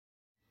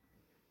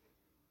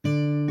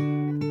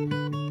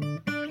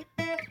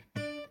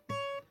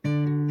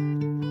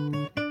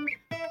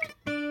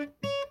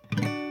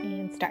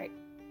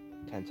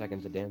9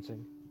 seconds of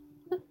dancing.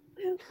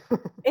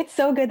 It's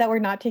so good that we're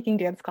not taking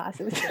dance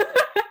classes.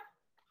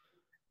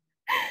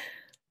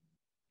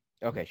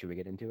 Okay, should we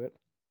get into it?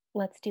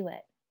 Let's do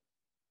it.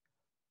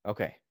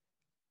 Okay.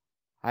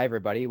 Hi,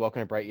 everybody.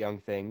 Welcome to Bright Young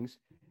Things.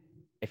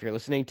 If you're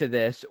listening to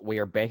this, we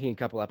are banking a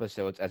couple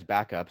episodes as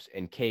backups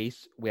in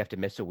case we have to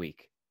miss a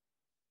week.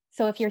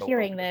 So if you're So,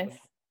 hearing this,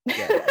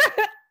 yeah.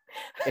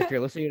 If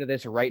you're listening to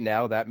this right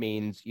now, that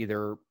means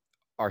either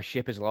our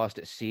ship is lost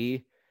at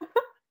sea,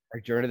 our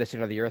journey to the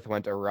center of the earth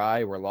went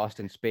awry, we're lost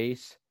in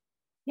space,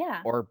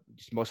 yeah, or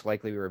just most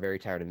likely we were very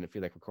tired and didn't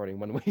feel like recording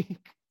one week.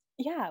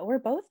 yeah, we're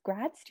both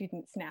grad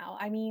students now.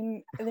 I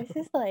mean, this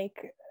is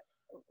like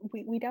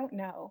we don't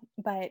know,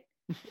 but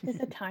this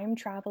is a time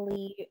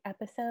travel-y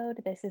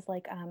episode. This is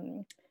like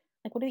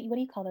what do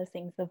you call those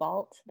things? The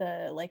vault,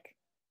 the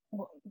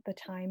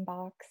time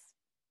box.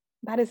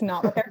 That is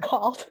not what they're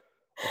called.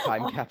 The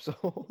time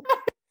capsule.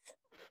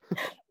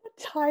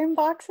 Time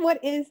box.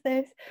 What is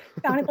this?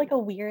 Sounded like a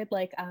weird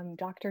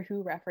Doctor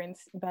Who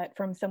reference, but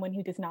from someone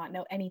who does not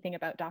know anything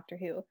about Doctor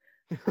Who.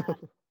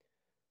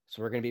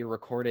 So we're going to be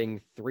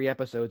recording 3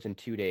 episodes in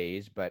 2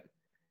 days, but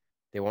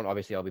they won't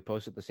obviously all be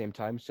posted at the same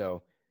time.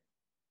 So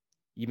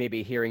you may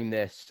be hearing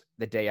this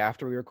the day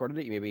after we recorded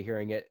it. You may be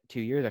hearing it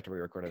 2 years after we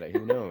recorded it.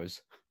 Who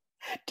knows?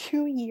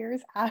 2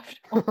 years after.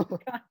 Oh my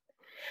God.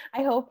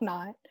 I hope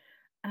not.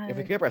 If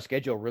we keep our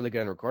schedule really good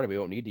and recorded, we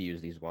won't need to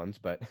use these ones,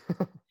 but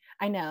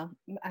I know,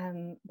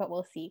 but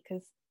we'll see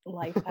because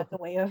life has a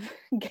way of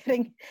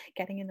getting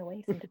in the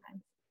way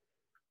sometimes.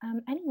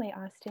 Anyway,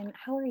 Austin,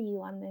 how are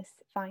you on this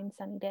fine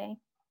sunny day?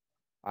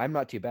 I'm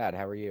not too bad.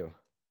 How are you?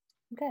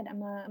 Good.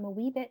 I'm a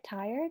wee bit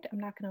tired. I'm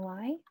not gonna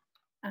lie,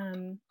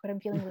 but I'm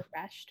feeling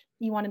refreshed.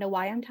 You want to know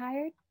why I'm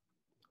tired?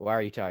 Why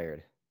are you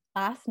tired?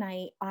 Last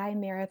night I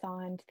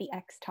marathoned The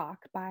X Talk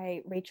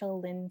by Rachel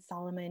Lynn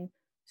Solomon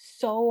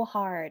so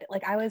hard.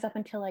 Like I was up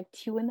until like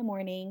 2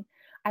 a.m.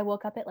 I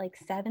woke up at like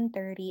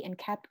 7:30 and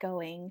kept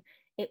going.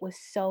 It was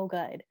so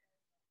good.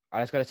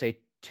 I just got to say,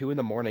 2 in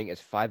the morning is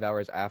 5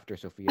 hours after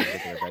Sophia's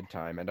regular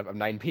bedtime and of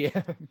 9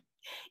 p.m.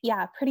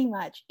 Yeah, pretty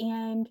much.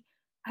 And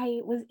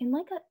I was in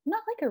like a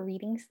not like a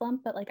reading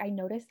slump, but like I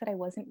noticed that I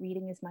wasn't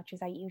reading as much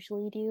as I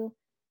usually do.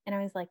 And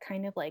I was like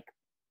kind of like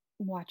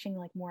watching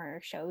like more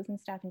shows and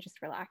stuff and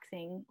just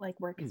relaxing. Like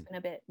work has been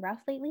a bit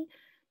rough lately.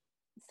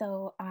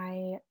 So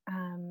I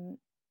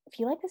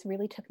feel like this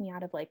really took me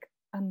out of like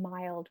a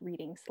mild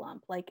reading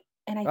slump. Like,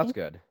 and I That's think,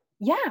 good.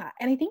 yeah.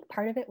 And I think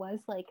part of it was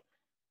like,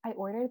 I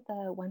ordered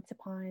the Once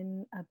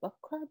Upon a Book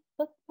Club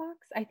book box.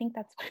 I think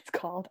that's what it's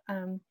called.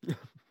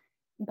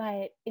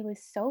 But it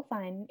was so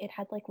fun. It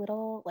had like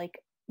little like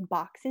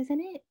boxes in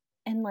it.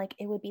 And like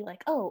it would be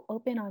like, oh,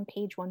 open on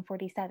page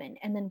 147.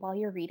 And then while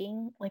you're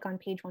reading, like on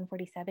page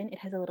 147, it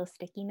has a little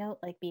sticky note,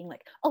 like being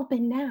like,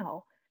 open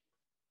now.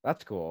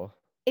 That's cool.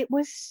 It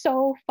was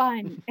so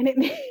fun. And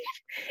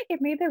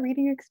it made the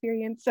reading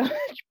experience so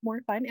much more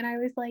fun. And I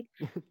was like,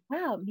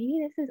 wow, maybe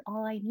this is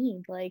all I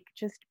need. Like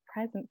just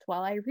presence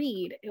while I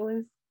read. It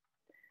was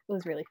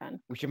really fun.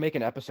 We should make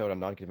an episode on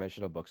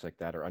non-conventional books like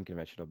that or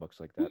unconventional books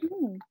like that.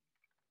 Mm-hmm.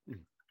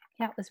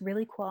 Yeah, it was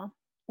really cool.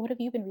 What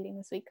have you been reading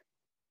this week?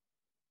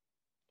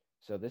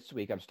 So this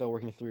week, I'm still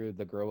working through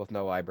The Girl with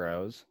No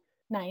Eyebrows.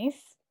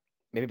 Nice.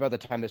 Maybe by the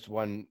time this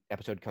one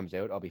episode comes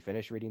out, I'll be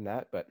finished reading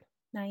that, but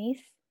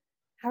Nice.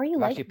 How are you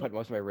I've actually liking put it?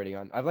 most of my reading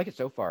on. I've liked it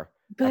so far.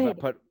 I've Good.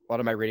 put a lot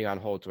of my reading on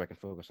hold so I can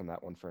focus on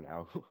that one for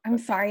now. I'm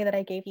sorry that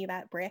I gave you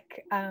that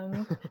brick.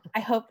 I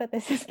hope that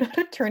this is not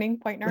a turning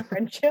point in our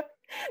friendship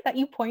that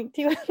you point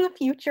to in the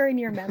future in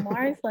your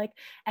memoirs. Like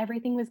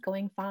everything was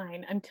going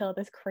fine until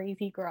this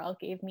crazy girl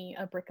gave me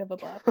a brick of a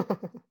book.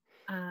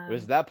 It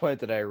was that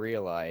point that I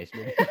realized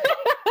she It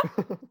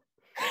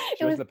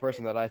wasn't was the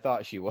person that I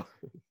thought she was.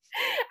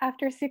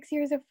 after 6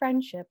 years of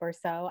friendship or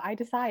so, I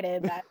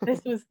decided that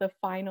this was the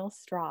final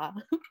straw.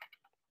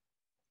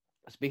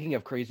 Speaking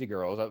of crazy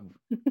girls,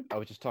 I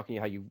was just talking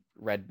how you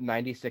read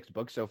 96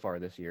 books so far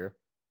this year.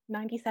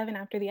 97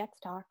 after the X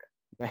Talk.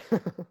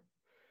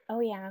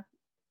 Oh, yeah.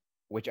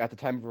 Which at the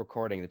time of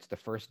recording, it's the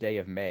first day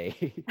of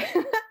May.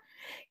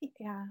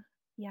 Yeah.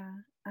 Yeah.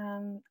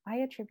 I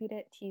attribute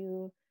it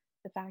to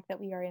the fact that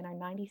we are in our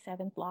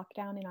 97th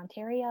lockdown in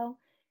Ontario.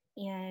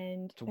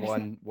 And It's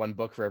one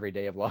book for every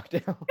day of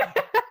lockdown.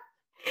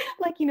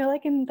 like, you know,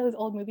 like in those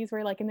old movies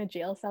where like in the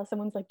jail cell,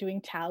 someone's like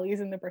doing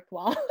tallies in the brick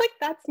wall. Like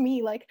that's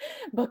me, like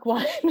book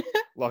one.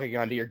 Logging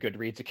onto your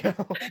Goodreads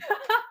account.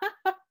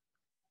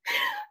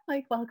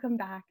 Like, welcome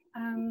back.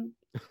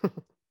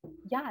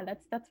 Yeah,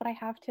 that's what I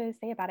have to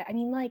say about it. I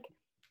mean, like,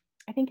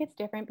 I think it's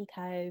different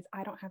because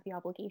I don't have the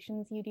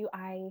obligations you do.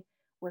 I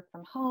work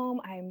from home.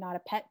 I'm not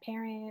a pet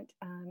parent.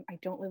 I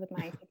don't live with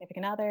my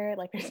significant other.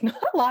 Like, there's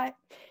not a lot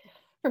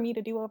for me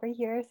to do over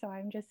here. So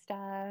I'm just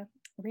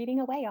reading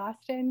away,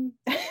 Austin.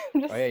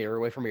 Oh yeah, you're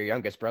away from your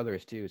youngest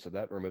brothers too, so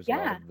that removes a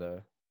lot of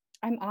the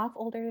I'm off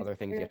older. other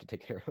things you have to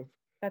take care of.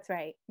 That's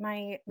right.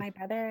 My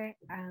brother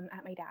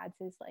at my dad's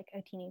is like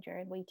a teenager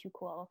and way too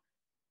cool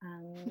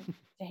to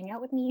hang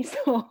out with me.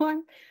 So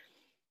I'm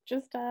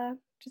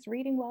just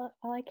reading while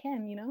I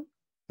can, you know.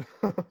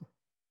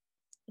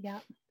 Yeah.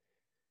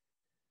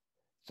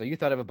 So you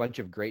thought of a bunch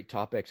of great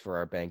topics for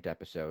our banked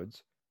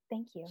episodes.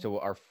 Thank you. So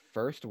our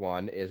first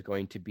one is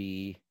going to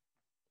be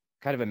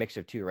kind of a mix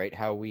of two, right?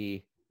 How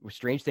we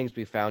strange things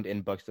we found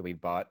in books that we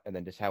bought, and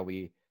then just how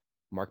we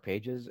mark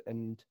pages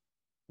and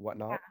Yeah.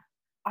 whatnot.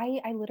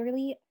 I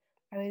literally,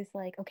 I was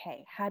like,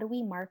 okay, how do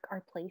we mark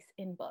our place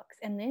in books?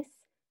 And this,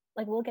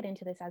 like, we'll get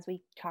into this as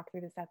we talk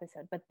through this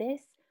episode, but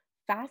this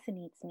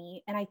fascinates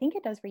me. And I think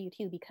it does for you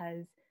too,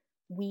 because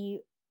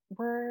we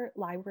were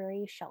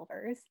library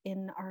shelvers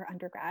in our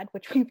undergrad,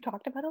 which we've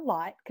talked about a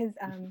lot. Because,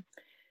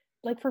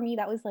 like, for me,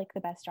 that was like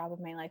the best job of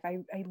my life.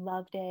 I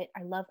loved it.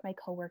 I loved my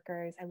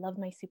coworkers. I loved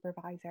my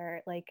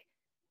supervisor. Like,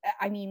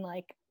 I mean,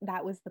 like,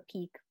 that was the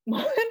peak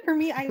moment for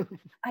me.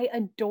 I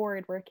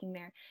adored working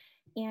there.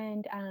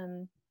 And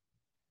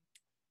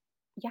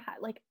yeah,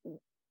 like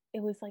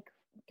it was like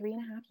 3.5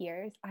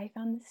 years. I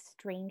found the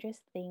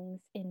strangest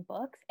things in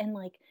books, and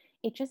like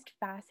it just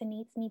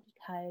fascinates me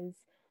because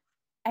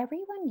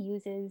everyone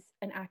uses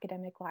an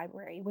academic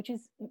library, which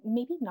is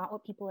maybe not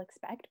what people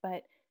expect,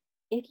 but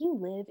if you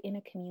live in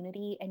a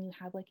community and you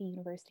have like a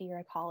university or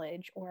a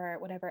college or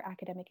whatever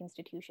academic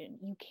institution,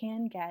 you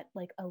can get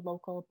like a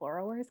local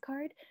borrower's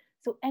card.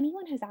 So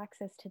anyone has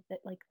access to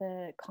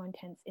the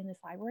contents in this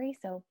library.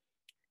 So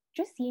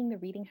just seeing the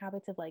reading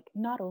habits of like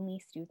not only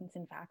students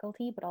and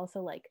faculty, but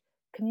also like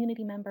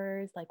community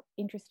members, like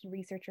interested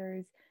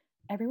researchers,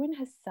 everyone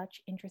has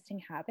such interesting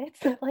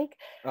habits that like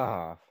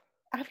Ah,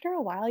 after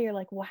a while you're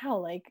like, wow,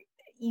 like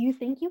you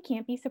think you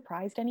can't be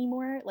surprised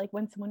anymore, like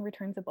when someone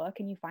returns a book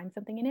and you find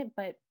something in it,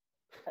 but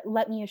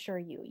let me assure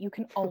you, you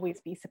can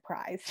always be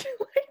surprised.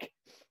 Like,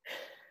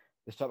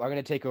 I'm going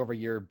to take over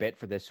your bit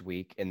for this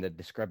week in the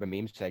Describe a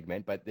Meme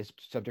segment, but this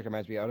subject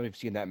reminds me, I don't know if you've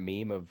seen that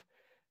meme of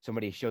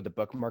somebody showed the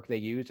bookmark they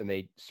used and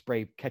they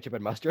spray ketchup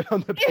and mustard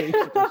on the page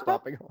that they're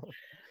stopping on.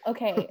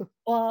 okay,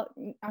 well,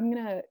 I'm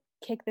gonna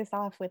kick this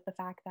off with the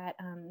fact that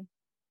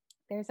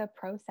there's a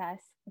process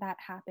that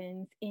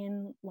happens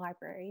in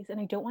libraries, and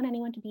I don't want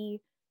anyone to be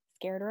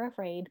scared or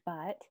afraid,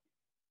 but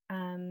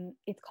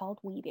it's called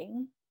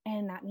weeding.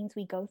 And that means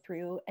we go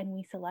through and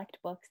we select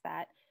books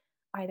that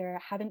either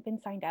haven't been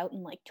signed out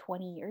in like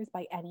 20 years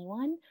by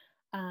anyone,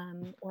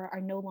 or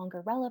are no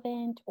longer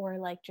relevant, or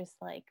like just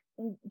like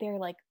they're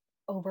like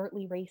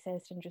overtly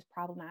racist and just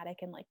problematic.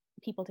 And like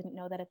people didn't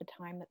know that at the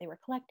time that they were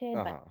collected,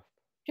 but Uh-huh.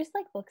 just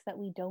like books that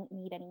we don't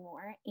need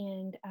anymore.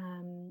 And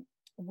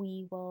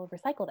we will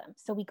recycle them.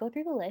 So we go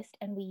through the list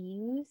and we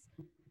use,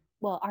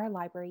 well, our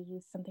library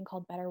used something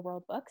called Better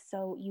World Books.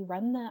 So you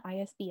run the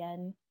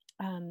ISBN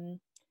um,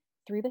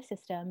 through the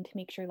system to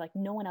make sure like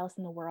no one else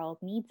in the world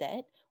needs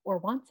it or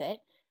wants it.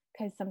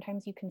 Because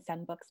sometimes you can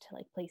send books to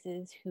like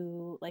places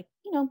who like,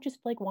 you know, just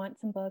like want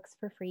some books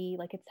for free.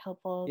 Like it's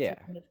helpful to Yeah.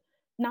 kind of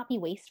not be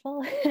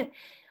wasteful.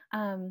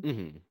 um,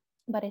 Mm-hmm.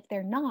 but if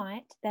they're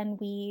not, then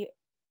we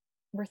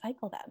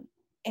recycle them.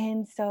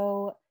 And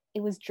so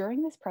it was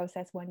during this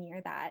process one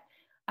year that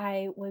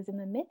I was in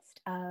the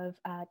midst of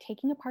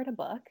taking apart a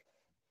book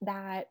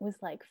that was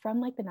like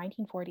from like the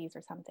 1940s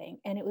or something.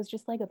 And it was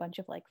just like a bunch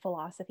of like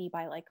philosophy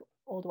by like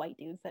old white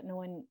dudes that no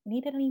one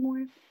needed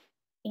anymore.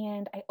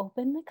 And I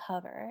opened the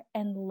cover,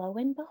 and lo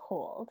and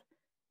behold,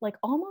 like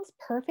almost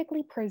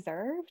perfectly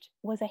preserved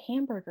was a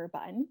hamburger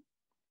bun.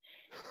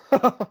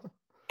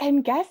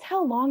 And guess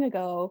how long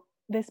ago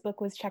this book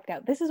was checked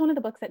out? This is one of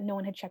the books that no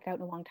one had checked out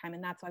in a long time,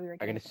 and that's why we were I'm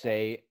getting going it to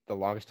today. say the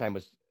longest time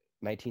was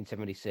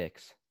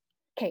 1976.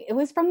 Okay, it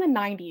was from the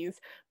 90s,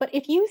 but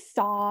if you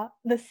saw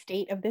the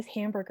state of this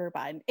hamburger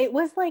bun, it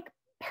was like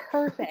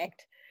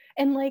perfect.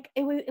 And like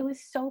it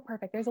was so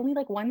perfect. There's only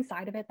like one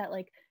side of it that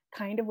like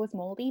kind of was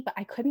moldy, but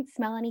I couldn't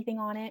smell anything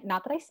on it.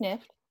 Not that I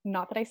sniffed,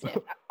 not that I sniffed.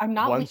 I'm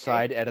not One weird.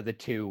 side out of the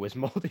two was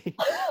moldy.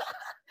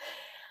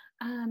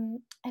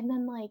 And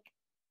then like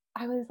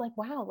I was like,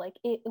 wow, like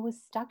it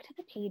was stuck to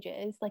the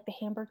pages. Like the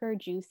hamburger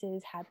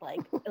juices had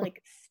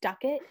like stuck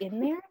it in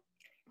there.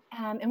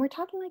 And we're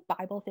talking like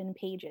Bible thin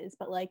pages,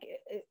 but like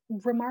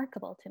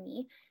remarkable to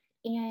me.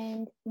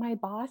 And my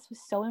boss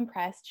was so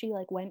impressed. She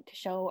like went to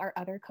show our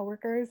other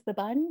coworkers the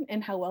bun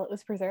and how well it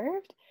was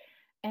preserved.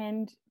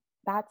 And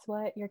that's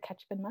what your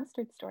ketchup and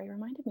mustard story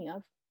reminded me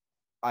of.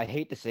 I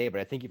hate to say it,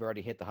 but I think you've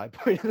already hit the high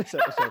point of this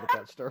episode with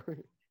that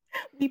story.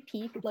 We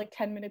peaked like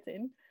 10 minutes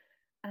in.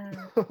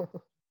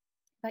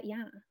 But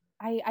yeah,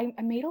 I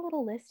made a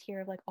little list here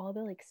of like all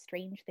the like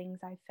strange things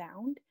I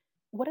found.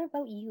 What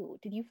about you?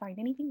 Did you find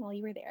anything while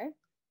you were there?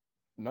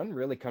 None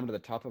really come to the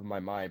top of my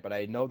mind, but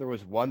I know there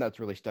was one that's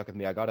really stuck with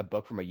me. I got a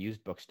book from a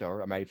used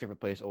bookstore at my favorite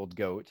place, Old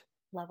Goat.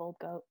 Leveled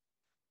goat.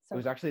 It So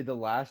was good. actually the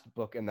last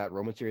book in that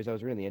Roman series I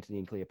was reading, the Antony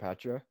and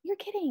Cleopatra. You're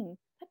kidding.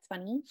 That's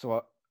funny.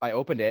 So I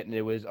opened it and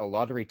it was a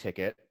lottery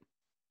ticket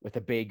with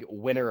a big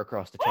winner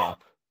across the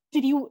top.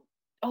 Did you?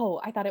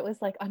 Oh, I thought it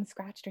was like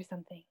unscratched or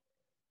something.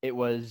 It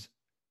was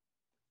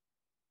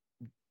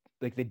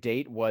like the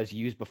date was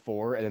used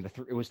before, and then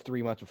it was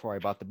 3 months before I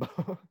bought the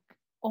book.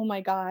 Oh my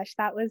gosh,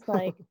 that was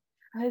like,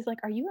 I was like,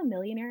 are you a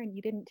millionaire and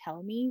you didn't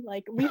tell me?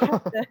 Like, we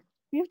have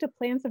to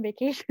plan some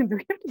vacations.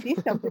 We have to do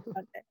something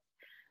about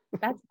this.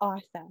 That's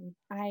awesome.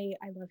 I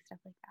love stuff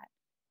like that.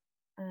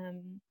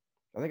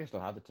 I think I still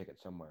have the ticket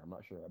somewhere. I'm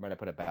not sure. I might have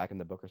put it back in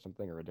the book or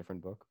something, or a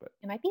different book, but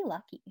It might be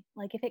lucky.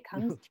 Like if it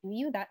comes to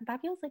you, that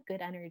feels like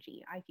good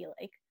energy, I feel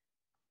like.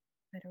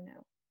 I don't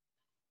know.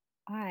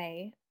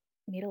 I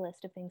made a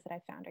list of things that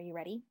I found. Are you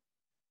ready?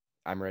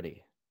 I'm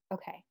ready.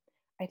 Okay.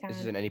 I This is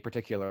found in any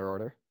particular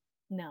order?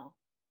 no.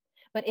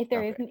 But if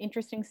there is Okay. an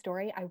interesting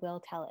story, I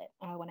will tell it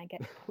when I get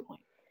to that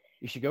point.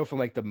 You should go from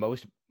like the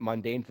most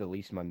mundane to the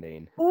least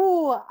mundane,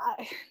 Ooh,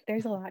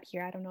 there's a lot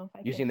here. I don't know if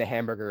I using can. the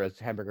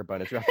hamburger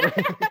bun as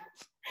reference.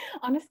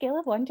 On a scale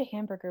of 1 to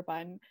hamburger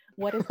bun,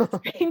 what is the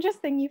strangest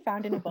thing you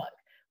found in a book?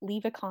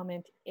 Leave a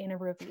comment in a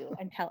review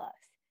and tell us.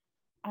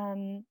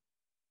 Um,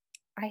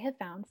 I have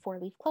found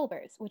 4-leaf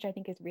clovers, which I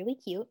think is really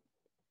cute.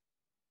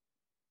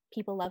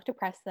 People love to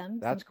press them.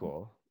 That's Sometimes,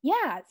 cool.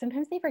 yeah,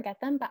 sometimes they forget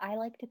them, but I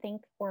like to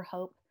think or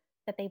hope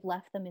that they've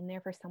left them in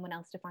there for someone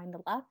else to find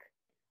the luck.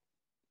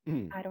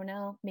 Hmm. I don't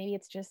know. Maybe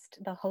it's just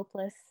the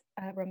hopeless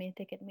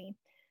romantic in me.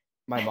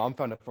 My mom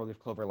found a four-leaf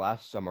clover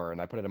last summer,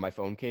 and I put it in my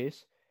phone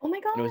case, Oh my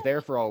and it was there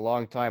gosh. for a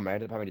long time. I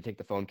ended up having to take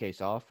the phone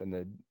case off, and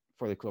the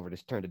four-leaf clover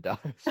just turned to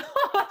dust.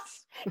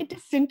 It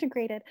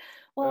disintegrated.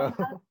 Well,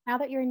 now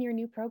that you're in your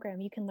new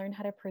program, you can learn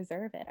how to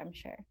preserve it, I'm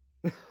sure.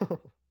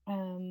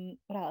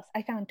 What else?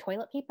 I found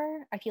toilet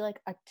paper. I feel like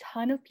a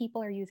ton of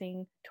people are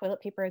using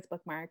toilet paper as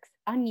bookmarks,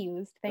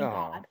 unused, thank Oh.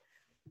 God.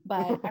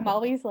 But I'm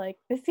always like,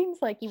 this seems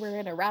like you were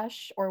in a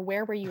rush, or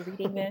where were you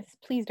reading this?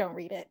 Please don't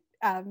read it.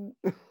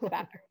 The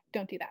bathroom.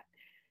 Don't do that.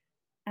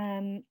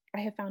 I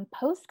have found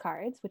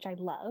postcards, which I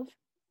love.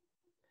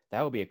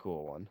 That would be a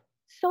cool one.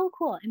 So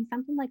cool. And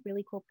something like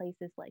really cool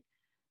places, like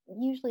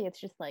usually it's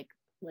just like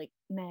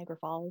Niagara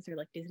Falls or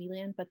like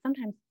Disneyland, but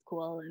sometimes it's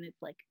cool and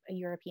it's like a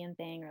European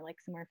thing or like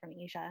somewhere from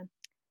Asia.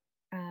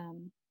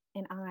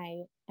 And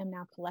I am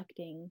now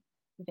collecting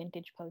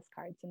vintage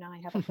postcards, so now I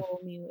have a whole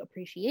new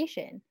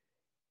appreciation.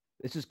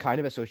 This is kind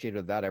of associated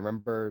with that. I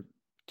remember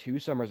 2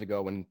 summers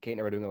ago when Kate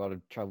and I were doing a lot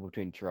of travel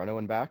between Toronto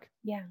and back,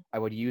 Yeah. I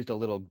would use the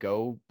little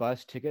Go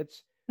bus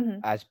tickets Mhm.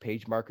 as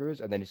page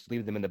markers and then just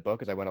leave them in the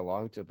book as I went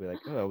along to be like,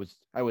 oh,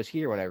 I was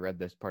here when I read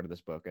this part of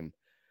this book, and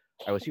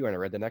I was here when I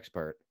read the next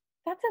part.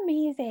 That's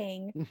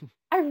amazing.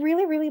 I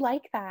really, really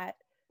like that.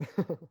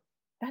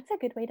 That's a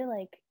good way to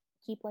like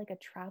keep like a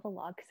travel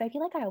log because I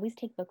feel like I always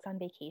take books on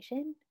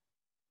vacation.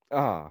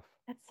 Ah,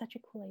 That's such a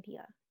cool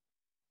idea.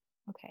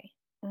 Okay.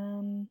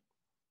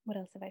 What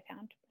else have I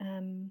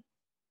found?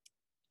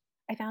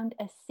 I found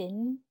a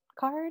SIN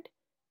card,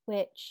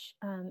 which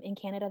in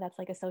Canada that's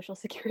like a social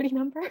security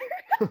number.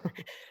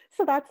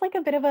 So that's like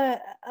a bit of a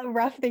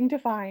rough thing to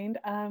find.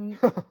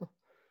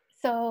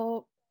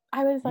 So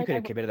I was you like, could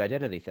have committed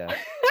identity theft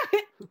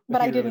but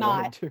if I you did really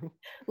wanted not. to.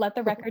 Let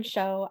the record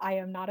show I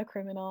am not a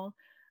criminal.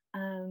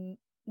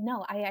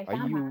 No, I Are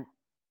found that. you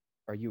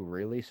are you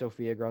really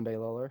Sophia Grande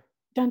Lawler?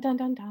 Dun dun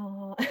dun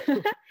dun.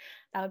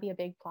 That would be a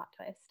big plot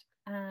twist.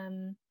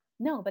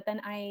 No, but then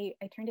I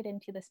turned it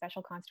into the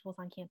special constables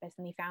on campus,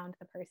 and they found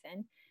the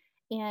person.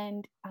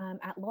 And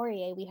at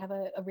Laurier, we have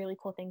a really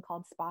cool thing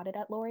called Spotted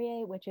at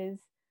Laurier, which is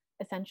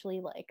essentially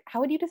like, how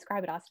would you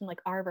describe it, Austin?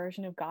 Like our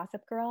version of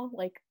Gossip Girl,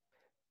 like,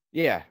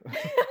 Yeah.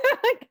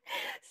 like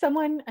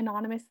someone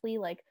anonymously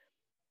like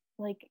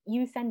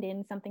you send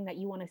in something that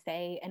you want to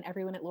say, and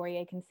everyone at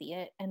Laurier can see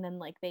it, and then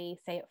like they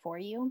say it for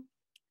you.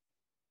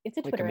 It's a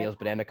Like Twitter Camille's account.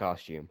 banana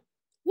costume.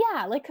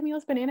 Yeah, like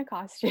Camille's banana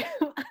costume.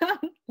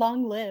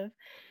 Long live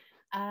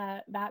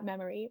that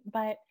memory.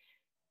 But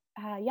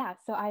yeah,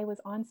 so I was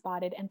on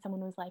Spotted, and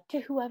someone was like,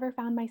 to whoever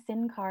found my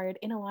SIN card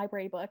in a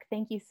library book,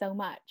 thank you so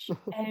much.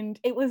 And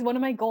it was one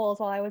of my goals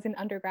while I was in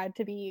undergrad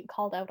to be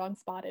called out on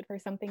Spotted for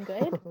something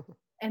good.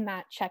 And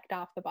that checked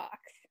off the box.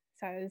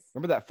 So I was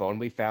Remember that phone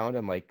we found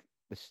and like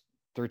this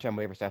third time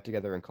we ever sat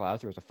together in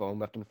class, there was a phone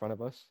left in front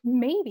of us?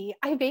 maybe,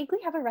 I vaguely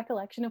have a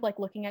recollection of like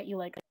looking at you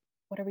like,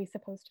 what are we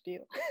supposed to do?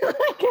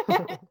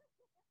 Like,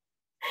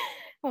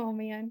 oh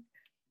man.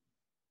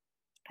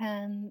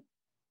 Um,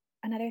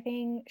 Another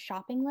thing,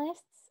 shopping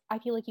lists. I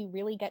feel like you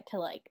really get to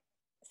like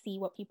see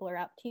what people are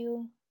up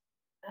to.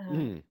 Um,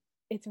 Mm.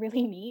 it's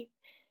really neat.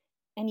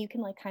 And you can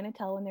like kind of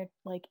tell when they're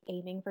like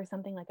aiming for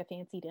something like a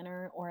fancy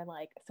dinner or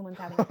like someone's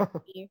having a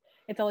party.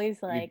 It's always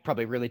You could like,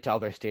 probably really tell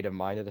their state of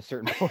mind at a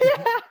certain point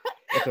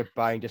if they're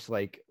buying just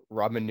like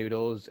ramen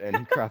noodles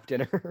and craft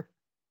dinner.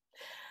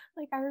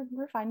 like I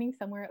remember finding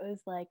somewhere it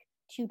was like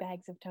 2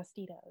 bags of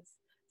Tostitos,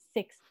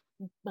 6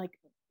 like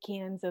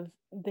cans of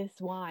this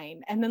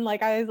wine. And then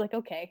like I was like,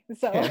 okay,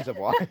 so Cans of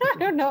wine. I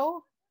don't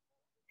know,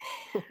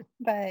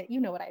 but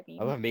you know what I I mean.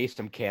 love me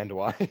some canned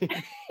wine.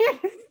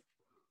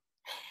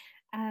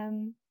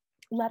 um,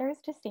 Letters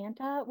to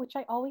Santa, which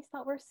I always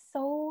thought were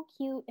so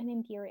cute and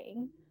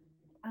endearing.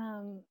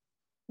 Um,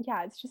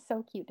 yeah, it's just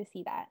so cute to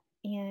see that.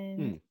 And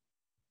Hmm.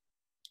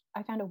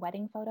 I found a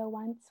wedding photo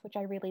once, which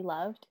I really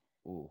loved.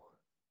 Ooh.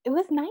 It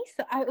was nice.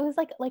 It was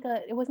like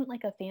a it wasn't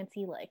like a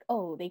fancy like,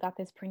 oh, they got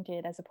this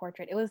printed as a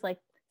portrait. It was like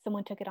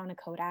someone took it on a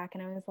Kodak,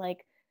 and I was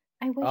like,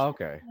 I wish Oh, I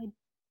okay. could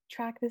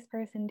track this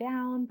person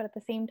down, but at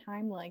the same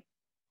time, like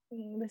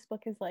this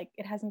book is like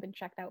it hasn't been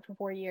checked out for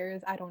 4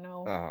 years. I don't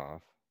know.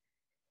 Oh.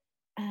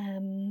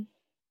 Um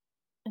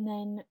And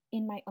then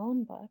in my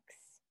own books,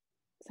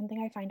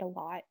 something I find a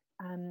lot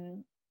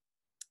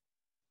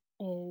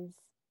is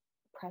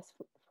pressed.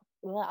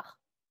 Ugh,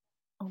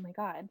 oh my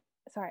god,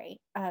 sorry.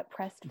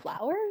 Pressed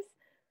flowers.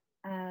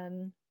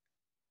 Um,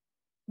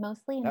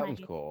 mostly in That my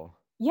one's cool.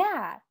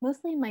 Yeah,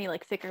 mostly in my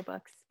like thicker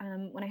books.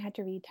 When I had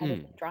to read Titus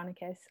Hmm.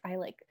 Andronicus, I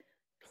like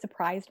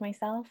surprised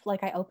myself.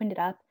 Like I opened it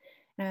up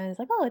and I was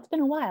like, oh, it's been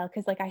a while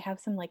because like I have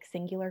some like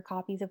singular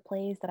copies of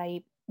plays that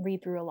I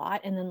read through a lot,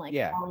 and then like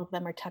Yeah. all of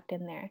them are tucked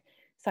in there,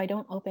 so I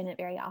don't open it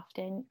very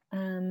often.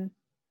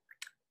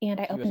 And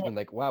I So you must open have it. been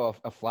like, wow,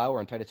 a flower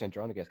in Titus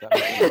Andronicus. That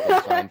must be a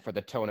good sign for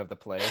the tone of the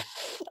play.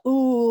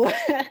 Ooh,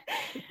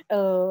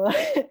 oh,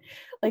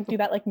 like do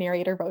that like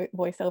narrator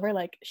voiceover.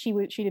 Like she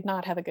did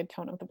not have a good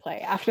tone of the play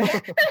after.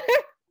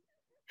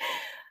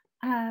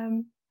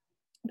 um,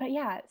 but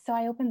yeah, so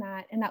I opened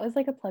that, and that was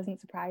like a pleasant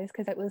surprise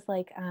because it was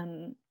like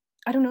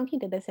I don't know if you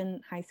did this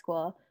in high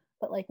school,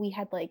 but like we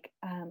had like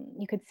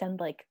you could send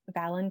like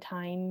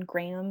Valentine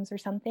grams or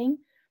something.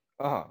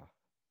 Uh-huh.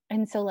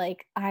 And so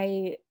like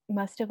I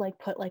must have like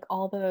put like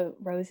all the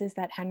roses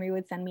that Henry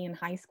would send me in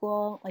high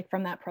school, like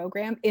from that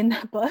program in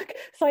that book.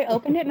 So I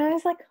opened it and I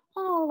was like,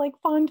 oh, like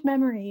fond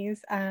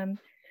memories. So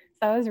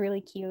that was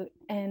really cute.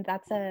 And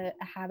that's a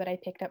habit I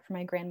picked up from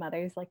my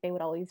grandmothers. Like they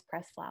would always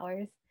press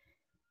flowers.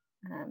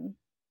 Um,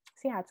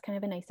 so yeah, it's kind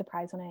of a nice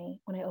surprise when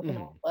I open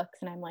old Hmm. books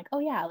and I'm like, oh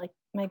yeah, like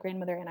my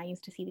grandmother and I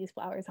used to see these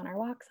flowers on our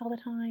walks all the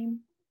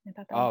time. I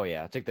thought that was Oh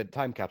yeah, it's like the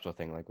time capsule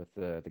thing, like with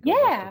the Go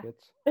Bus yeah,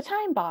 tickets. the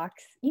time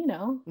box, you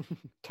know.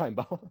 Time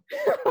ball.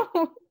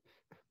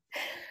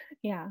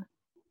 Yeah,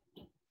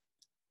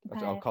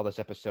 I'll but call this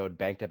episode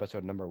banked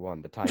episode number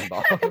 1, the time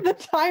ball. the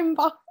time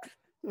box.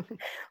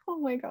 Oh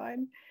my god.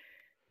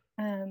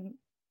 Um,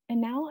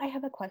 and now I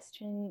have a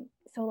question.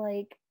 So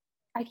like,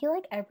 I feel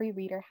like every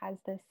reader has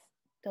this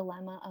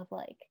dilemma of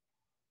like,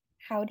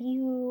 how do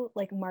you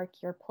like mark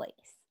your place?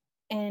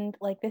 And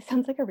like, this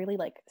sounds like a really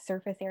like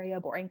surface area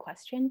boring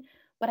question,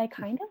 but I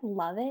kind of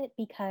love it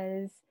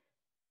because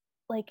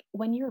like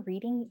when you're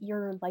reading,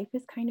 your life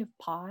is kind of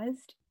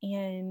paused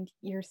and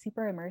you're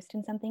super immersed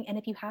in something. And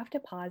if you have to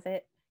pause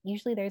it,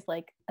 usually there's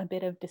like a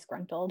bit of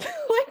disgruntled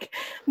like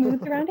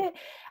moods around it.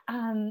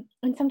 And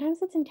sometimes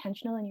it's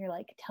intentional and you're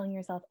like telling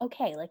yourself,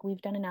 okay, like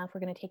we've done enough, we're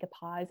going to take a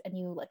pause, and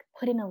you like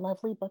put in a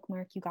lovely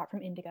bookmark you got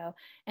from Indigo.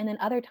 And then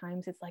other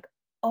times it's like,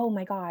 oh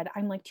my God,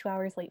 I'm like 2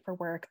 hours late for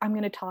work. I'm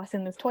going to toss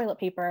in this toilet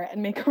paper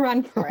and make a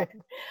run for it.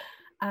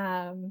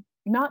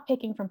 Not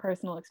picking from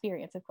personal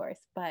experience, of course,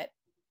 but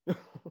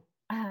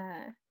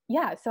uh,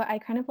 yeah, so I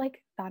kind of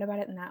like thought about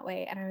it in that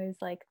way. And I was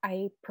like,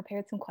 I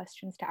prepared some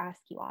questions to ask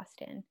you,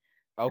 Austin.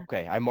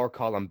 Okay, I'm more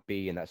column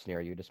B in that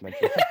scenario you just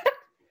mentioned.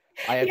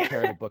 I have Yeah,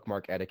 terrible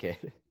bookmark etiquette.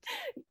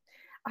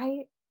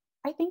 I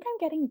I think I'm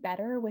getting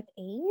better with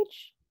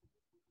age,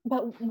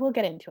 but we'll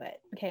get into it.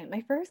 Okay,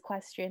 my first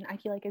question I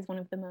feel like is one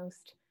of the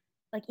most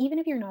like even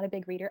if you're not a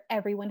big reader,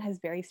 everyone has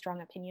very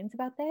strong opinions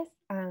about this.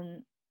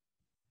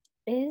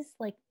 Is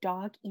like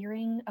dog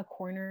earing a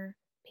corner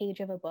page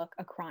of a book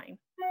a crime?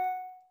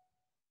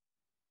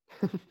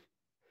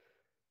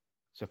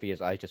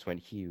 Sophia's eyes just went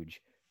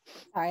huge.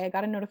 Sorry, I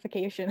got a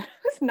notification. I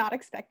was not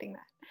expecting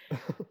that.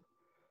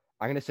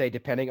 I'm gonna say,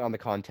 depending on the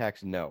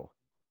context, no.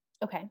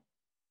 Okay.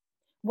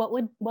 What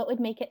would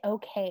make it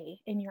okay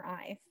in your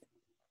eyes?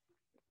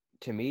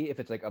 To me, if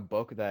it's like a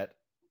book that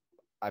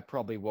I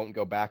probably won't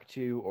go back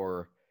to,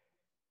 or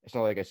it's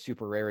not like a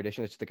super rare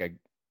edition, it's like a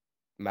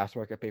mass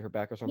market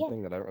paperback or Yeah,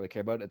 something that I don't really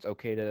care about, it's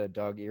okay to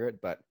dog ear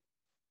it. But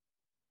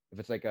if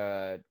it's like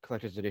a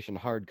collector's edition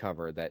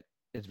hardcover that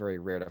is very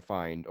rare to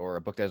find, or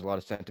a book that has a lot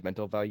of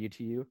sentimental value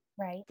to you,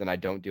 right. then I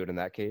don't do it in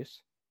that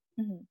case.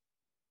 Hmm.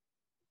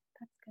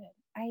 That's good.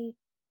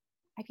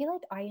 I feel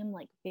like I am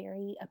like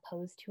very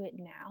opposed to it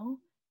now,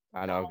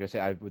 I know, I was but gonna say,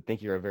 I would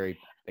think you're a very,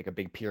 like, a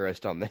big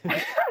purist on this.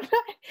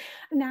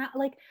 now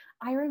like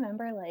I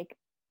remember like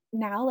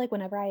now like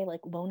whenever I like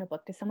loan a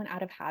book to someone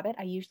out of habit,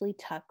 I usually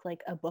tuck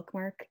like a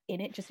bookmark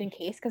in it just in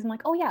case because I'm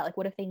like, oh yeah, like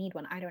what if they need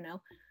one? I don't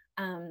know.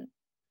 Um,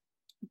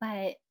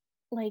 but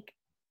like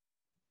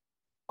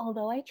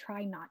although I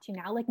try not to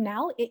now, like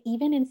now,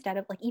 even instead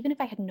of like, even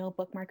if I had no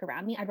bookmark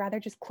around me, I'd rather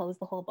just close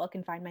the whole book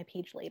and find my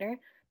page later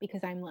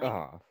because I'm like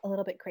Ah. a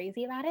little bit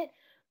crazy about it.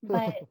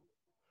 But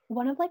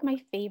one of like my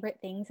favorite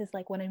things is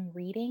like when I'm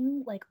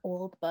reading like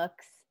old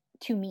books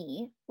to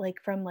me, like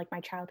from like my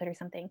childhood or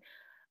something,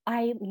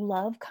 I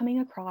love coming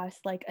across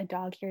like a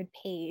dog-eared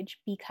page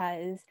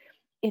because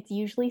it's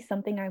usually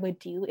something I would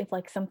do if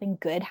like something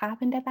good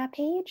happened at that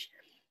page.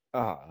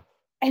 Ah.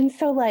 And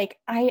so like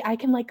I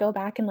can like go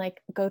back and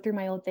like go through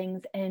my old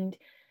things, and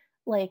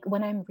like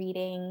when I'm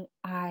reading,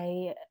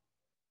 I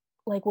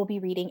like will be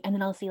reading and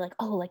then I'll see like,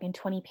 oh, like in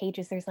 20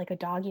 pages there's like a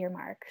dog ear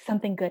mark,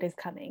 something good is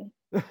coming.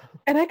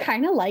 And I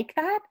kind of like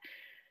that.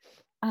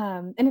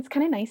 And it's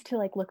kind of nice to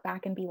like look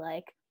back and be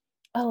like,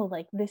 oh,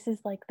 like this is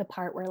like the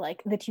part where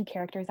like the two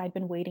characters I'd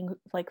been waiting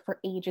like for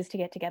ages to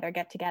get together.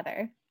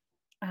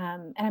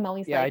 And I'm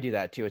always Yeah, I like, do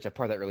that too. It's a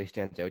part that really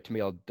stands out to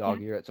me. I'll yeah,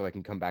 dog ear it so I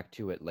can come back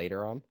to it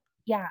later on.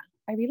 yeah,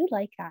 I really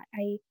like that.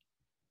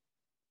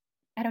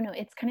 I don't know,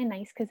 it's kind of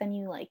nice because then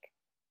you like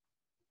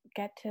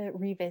get to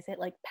revisit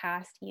like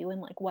past you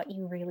and like what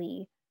you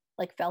really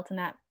like felt in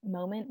that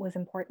moment was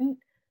important.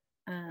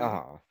 Um,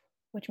 Uh-huh.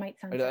 which might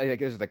sound I silly.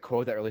 guess the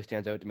quote that really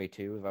stands out to me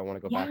too. If I want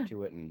to go back Yeah.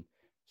 to it and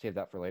save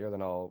that for later,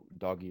 then I'll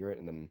dog ear it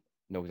and then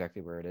know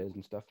exactly where it is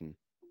and stuff and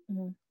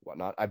Mhm.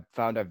 whatnot. I've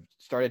found I've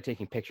started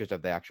taking pictures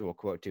of the actual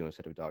quote too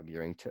instead of dog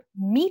earing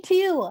Me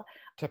too.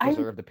 to I'm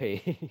preserve the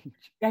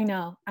page. I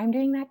know. I'm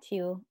doing that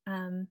too.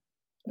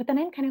 But then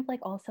I'm kind of like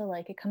also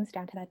like it comes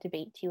down to that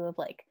debate too of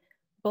like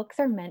books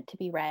are meant to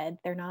be read.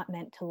 They're not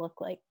meant to look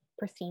like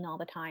pristine all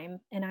the time.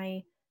 And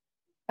I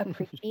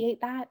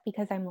appreciate that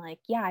because I'm like,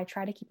 yeah, I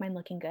try to keep mine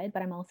looking good,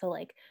 but I'm also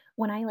like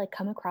when I like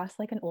come across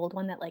like an old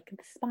one that like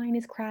the spine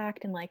is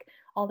cracked and like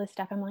all this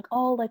stuff, I'm like,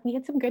 oh, like we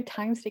had some good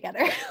times together.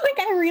 Like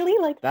I really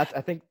like That's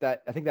I think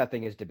that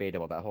thing is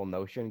debatable, that whole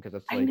notion, because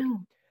it's I like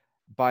know.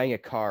 buying a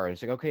car and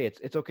it's like, okay,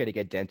 it's okay to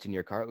get dents in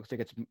your car. It looks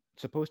like it's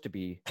supposed to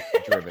be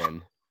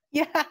driven.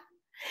 Yeah.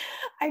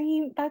 I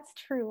mean, that's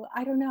true.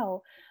 I don't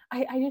know.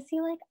 I just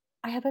feel like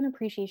I have an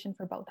appreciation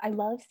for both. I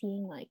love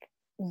seeing like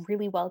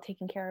really well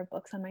taken care of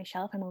books on my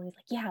shelf. I'm always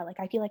like, yeah, like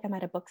I feel like I'm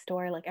at a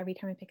bookstore. Like every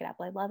time I pick it up,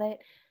 I love it.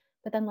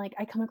 But then like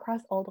I come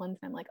across old ones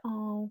and I'm like,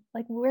 oh,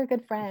 like we're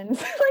good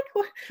friends.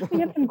 Like we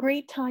had some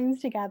great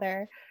times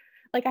together.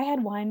 Like I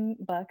had one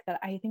book that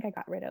I think I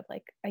got rid of.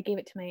 Like I gave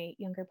it to my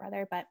younger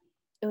brother, but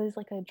it was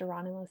like a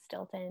Geronimo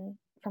Stilton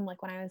from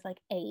like when I was like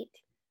 8.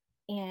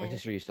 My And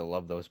sister used to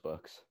love those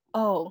books.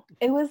 oh,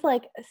 it was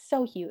like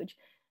so huge.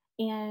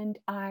 And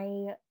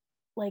I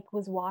like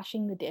was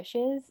washing the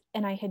dishes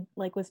and I had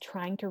like was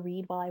trying to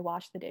read while I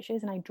washed the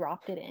dishes and I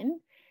dropped it in.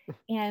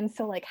 And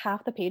so like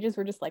half the pages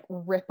were just like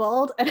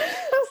rippled and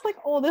I was like,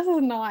 "Oh, this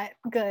is not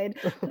good."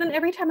 But then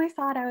every time I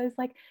saw it, I was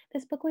like,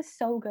 this book was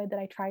so good that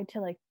I tried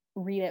to like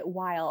read it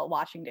while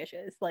washing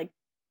dishes. Like,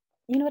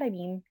 you know what I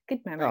mean?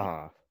 Good memory.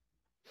 Uh-huh.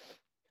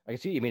 I can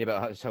see what you mean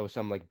about how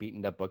some like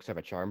beaten up books have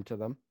a charm to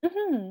them.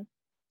 Mhm.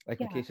 Like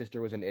when Yeah. Kay's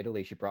sister was in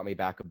Italy, she brought me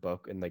back a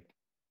book and like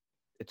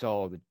it's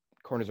all the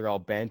corners are all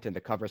bent and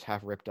the cover's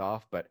half ripped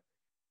off, but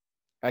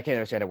I can't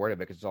understand a word of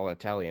it because it's all in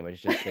Italian, but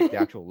it's just like the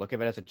actual look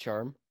of it as a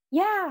charm.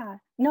 Yeah.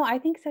 No, I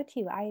think so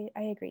too. I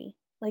agree.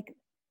 Like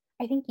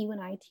I think you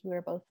and I too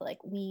are both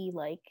like we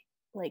like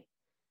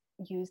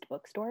used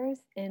bookstores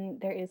and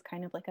there is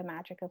kind of like a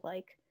magic of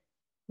like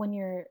when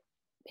you're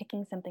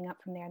picking something up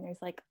from there and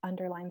there's like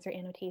underlines or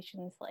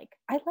annotations like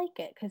I like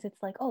it because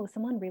it's like oh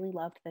someone really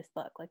loved this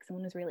book like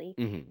someone was really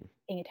Hmm.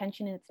 paying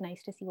attention and it's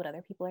nice to see what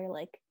other people are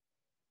like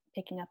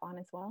picking up on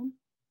as well.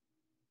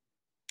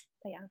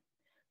 But yeah.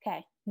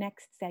 Okay,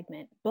 next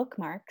segment,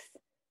 bookmarks.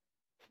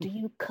 Do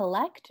you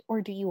collect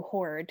or do you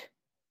hoard?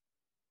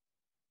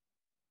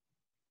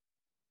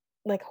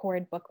 Like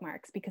hoard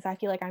bookmarks because I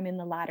feel like I'm in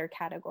the latter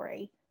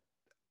category.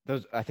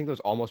 Those I think those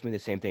almost mean the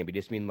same thing, but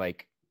just mean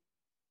like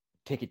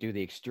take it to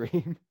the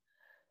extreme.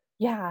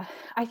 Yeah,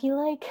 I feel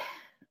like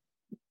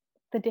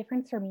the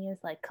difference for me is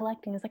like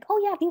collecting is like, oh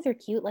yeah, these are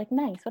cute, like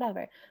nice,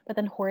 whatever. But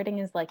then hoarding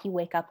is like you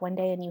wake up one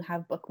day and you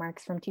have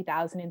bookmarks from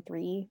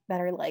 2003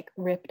 that are like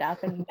ripped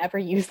up and you never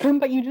use them,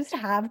 but you just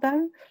have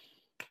them.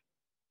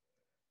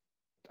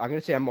 I'm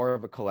gonna say I'm more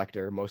of a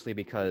collector, mostly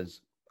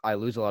because I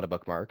lose a lot of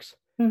bookmarks,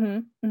 Mm-hmm.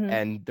 Mm-hmm.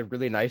 and the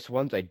really nice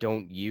ones I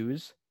don't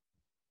use.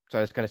 So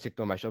I just kind of stick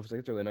them on my shelf. It's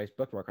like it's a really nice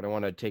bookmark. I don't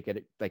want to take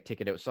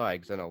it outside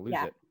because then I'll lose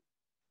Yeah. it.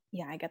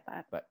 Yeah, I get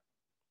that. But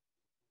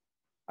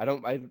I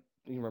don't even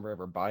remember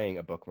ever buying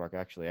a bookmark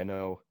actually. I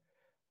know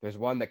there's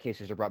one that Kay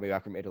Sister brought me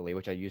back from Italy,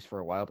 which I used for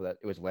a while, but that,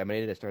 it was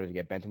laminated. It started to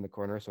get bent in the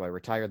corner, so I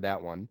retired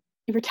that one.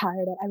 You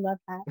retired it. I love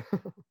that.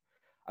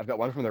 I've got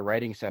one from the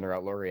Writing Center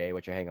at Laurier,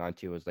 which I hang on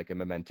to as like a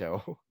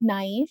memento.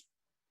 Nice.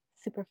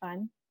 Super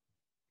fun.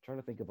 Trying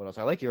to think of what else.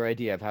 I like your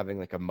idea of having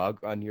like a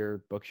mug on your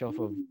bookshelf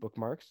of Mm,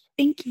 bookmarks.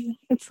 thank you.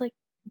 It's like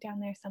down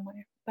there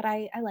somewhere, but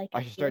I like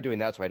I it should start too. doing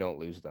that so I don't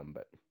lose them.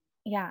 But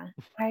Yeah,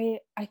 I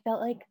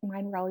felt like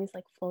mine were always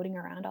like floating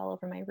around all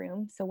over my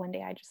room. So one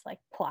day I just like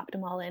plopped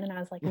them all in, and I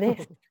was like,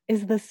 "This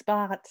is the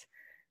spot."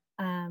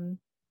 Um,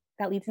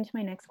 that leads into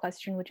my next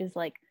question, which is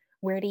like,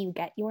 where do you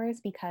get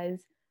yours?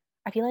 Because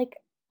I feel like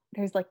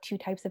there's like two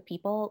types of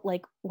people.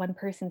 Like one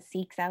person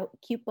seeks out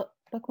cute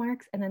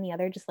bookmarks, and then the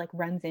other just like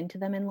runs into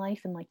them in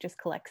life and like just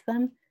collects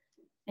them.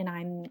 And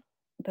I'm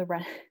the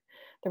run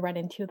the run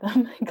into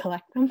them and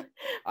collect them.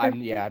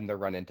 I'm the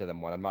run into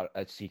them one. I'm not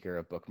a seeker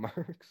of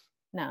bookmarks.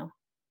 No,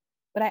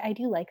 but I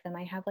do like them.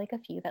 I have like a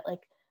few that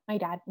like my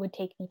dad would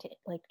take me to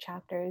like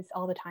chapters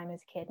all the time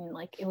as a kid, and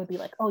like it would be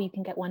like, oh, you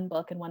can get one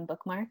book and one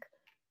bookmark.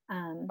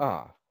 Um,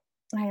 Ah,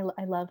 I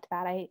loved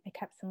that. I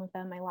kept some of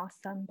them. I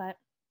lost some, but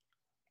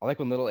I like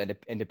when little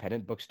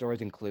independent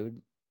bookstores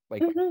include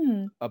like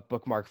mhm. a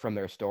bookmark from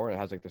their store and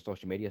it has like their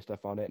social media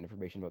stuff on it and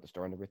information about the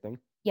store and everything.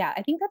 Yeah,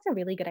 I think that's a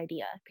really good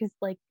idea because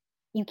like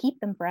you keep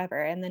them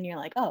forever, and then you're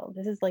like, oh,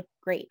 this is like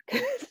great.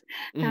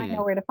 Now I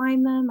know Hmm. where to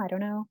find them. I don't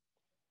know.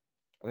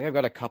 I think I've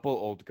got a couple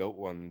old goat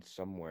ones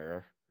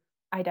somewhere.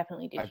 I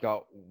definitely do I've too.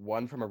 got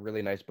one from a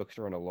really nice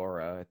bookstore in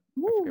Elora.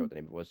 I forget Ooh. what the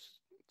name of it was.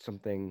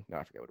 Something. No,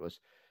 I forget what it was.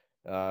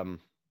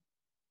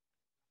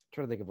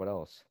 Trying to think of what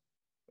else.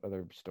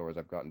 other stores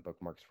I've gotten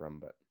bookmarks from,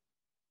 but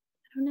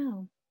I don't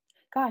know.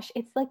 Gosh,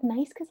 it's like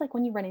nice because like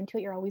when you run into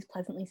it, you're always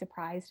pleasantly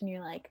surprised and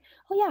you're like,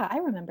 oh yeah, I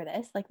remember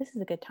this. Like this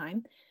is a good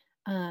time.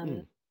 hmm.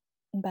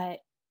 But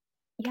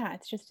yeah,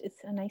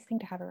 it's a nice thing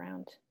to have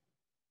around.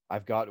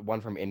 I've got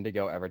one from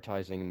Indigo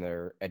advertising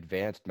their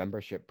advanced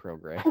membership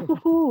program.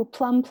 Ooh,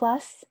 Plum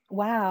Plus.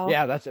 Wow.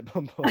 Yeah, that's it.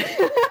 Plum Plus.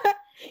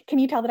 Can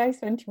you tell that I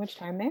spend too much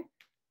time there?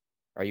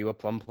 Are you a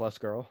Plum Plus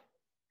girl?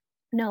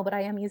 No, but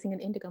I am using an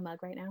Indigo mug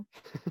right now.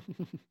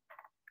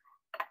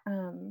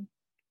 Um,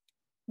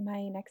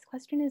 my next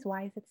question is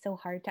why is it so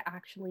hard to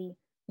actually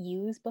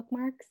use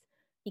bookmarks?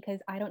 Because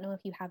I don't know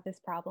if you have this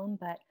problem,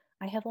 but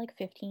I have like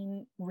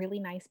 15 really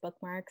nice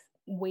bookmarks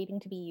waiting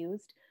to be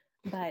used,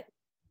 but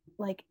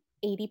like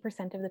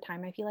 80% of the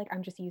time I feel like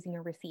I'm just using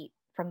a receipt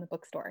from the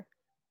bookstore.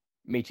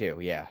 Me too,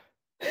 yeah.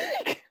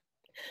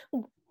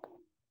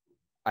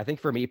 I think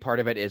for me, part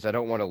of it is I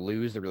don't want to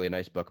lose the really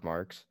nice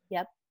bookmarks.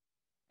 Yep.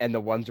 And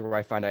the ones where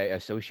I find I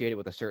associate it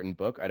with a certain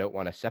book, I don't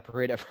want to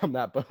separate it from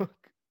that book.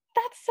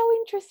 That's so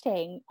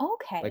interesting.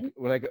 Okay.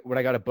 Like when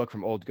I got a book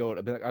from Old Goat,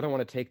 I'd be like, I don't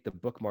want to take the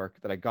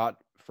bookmark that I got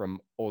from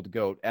Old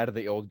Goat out of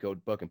the Old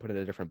Goat book and put it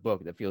in a different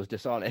book that feels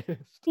dishonest.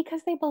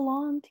 Because they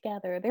belong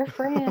together. They're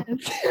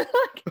friends.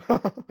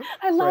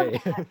 I love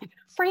Right. that.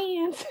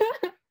 Friends.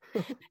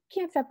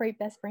 Can't separate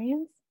best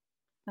friends.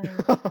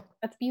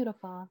 That's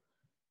beautiful.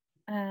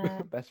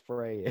 Best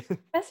phrase.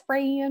 Best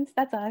friends.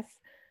 That's us.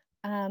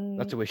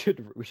 That's what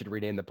we should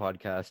rename the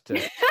podcast to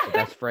the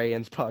Best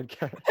Friends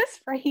podcast.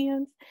 Best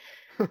friends.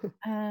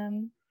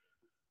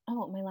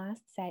 Oh, my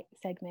last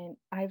segment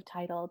I've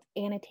titled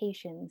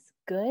Annotations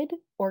Good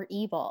or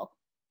Evil?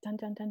 Dun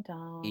dun dun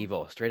dun.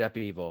 Evil, straight up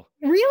evil.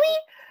 Really?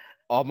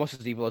 Almost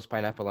as evil as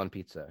pineapple on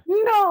pizza.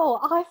 No,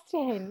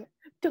 Austin.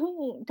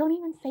 Don't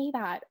even say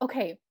that.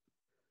 Okay.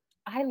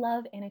 I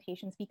love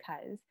annotations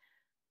because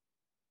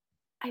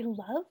I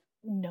love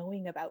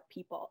knowing about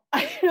people.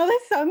 I know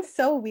this sounds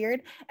so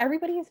weird.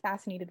 Everybody is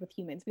fascinated with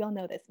humans. We all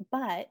know this,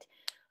 but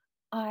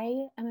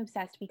I am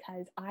obsessed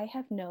because I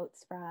have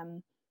notes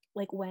from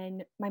like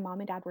when my mom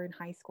and dad were in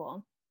high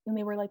school and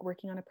they were like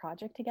working on a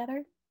project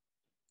together.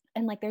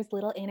 And like there's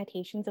little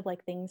annotations of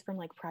like things from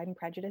like Pride and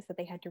Prejudice that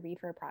they had to read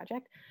for a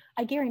project.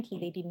 I guarantee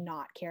they did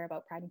not care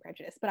about Pride and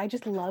Prejudice, but I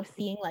just love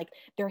seeing like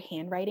their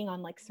handwriting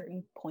on like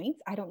certain points.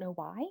 I don't know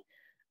why.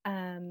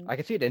 I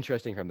can see it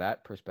interesting from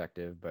that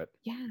perspective, but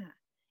Yeah.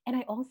 And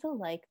I also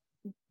like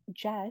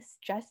Jess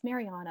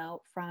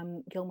Mariano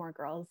from Gilmore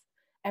Girls,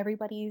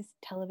 everybody's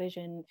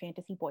television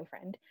fantasy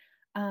boyfriend.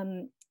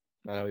 Um,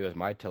 I know he was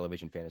my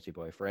television fantasy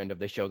boyfriend of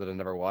this show that I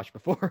never watched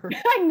before.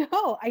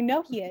 I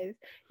know he is.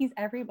 He's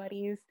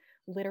everybody's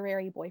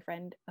literary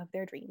boyfriend of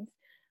their dreams.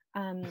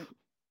 Um,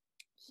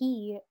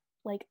 he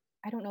like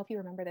I don't know if you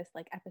remember this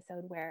like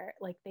episode where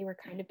like they were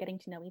kind of getting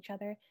to know each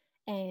other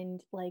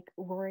and like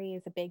Rory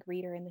is a big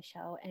reader in the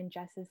show and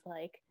Jess is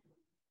like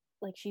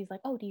she's like,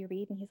 "Oh, do you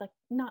read?" And he's like,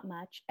 "Not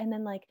much." And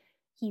then like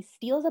he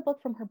steals a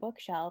book from her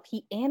bookshelf,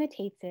 he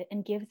annotates it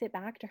and gives it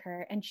back to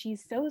her, and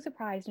she's so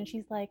surprised and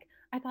she's like,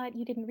 "I thought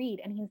you didn't read."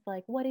 And he's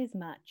like, "What is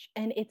much?"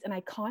 And it's an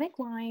iconic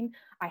line.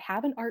 I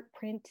have an art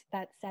print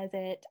that says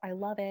it. I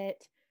love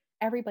it.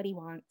 Everybody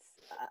wants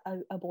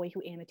a boy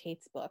who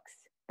annotates books.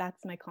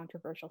 That's my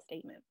controversial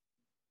statement.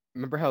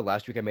 Remember how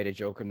last week I made a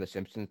joke from The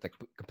Simpsons that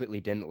completely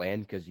didn't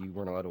land because you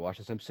weren't allowed to watch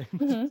The Simpsons?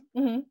 Mm-hmm,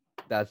 mm-hmm.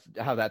 That's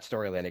how that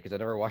story landed because I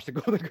never watched the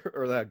Golden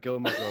or the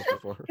Gilmore Girls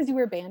before. Because you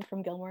were banned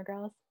from Gilmore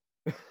Girls.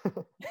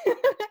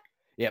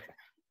 Yep.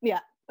 Yeah.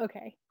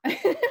 Okay.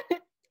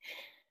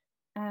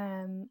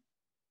 um.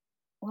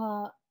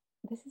 Well,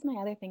 this is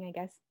my other thing, I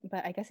guess,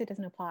 but I guess it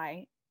doesn't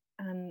apply.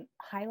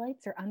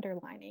 Highlights or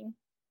underlining.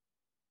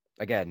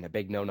 Again, a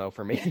big no-no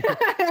for me.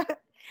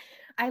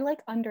 I like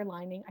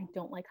underlining. I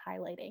don't like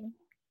highlighting.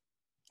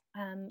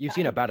 You've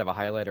seen how bad of a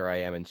highlighter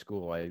I am in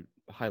school. I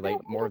highlight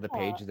more of the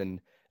page than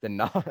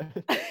not.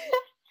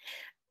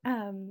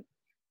 um,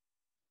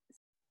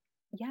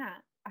 yeah,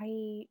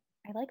 I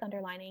like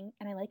underlining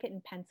and I like it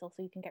in pencil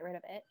so you can get rid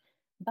of it.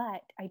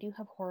 But I do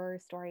have horror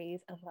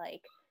stories of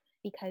like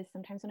because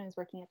sometimes when I was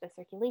working at the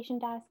circulation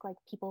desk, like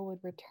people would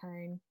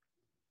return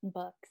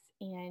books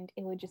and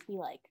it would just be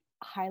like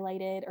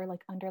highlighted or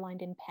like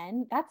underlined in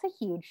pen. That's a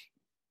huge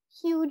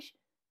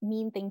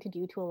mean thing to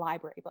do to a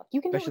library book.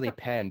 You can Especially do it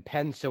pen.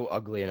 Pen's so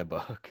ugly in a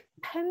book.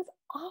 pen's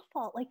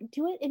awful. Like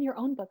do it in your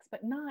own books,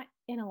 but not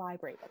in a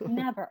library book.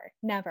 Never,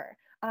 never.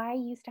 I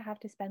used to have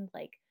to spend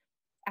like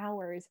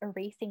hours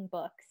erasing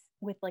books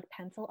with like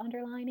pencil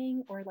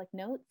underlining or like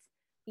notes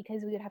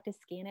because we would have to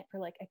scan it for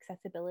like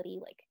accessibility,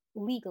 like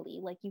legally,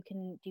 like you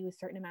can do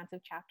certain amounts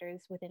of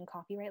chapters within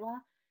copyright law.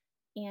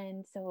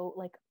 And so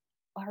like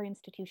our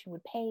institution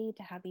would pay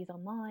to have these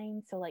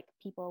online so like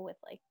people with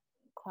like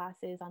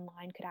classes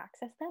online could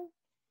access them.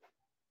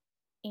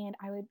 And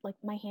I would like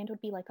my hand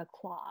would be like a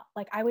claw.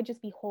 Like I would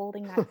just be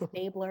holding that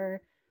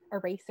stapler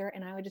eraser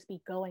and I would just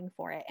be going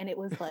for it. And it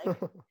was like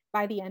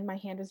by the end my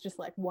hand was just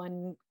like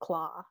one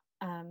claw.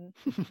 And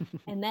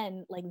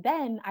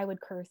then I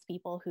would curse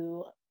people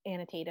who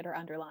annotated or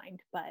underlined.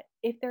 But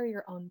if they're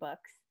your own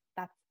books,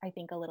 that's I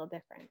think a little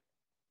different.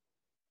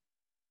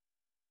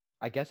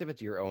 I guess if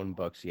it's your own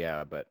books,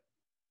 yeah, but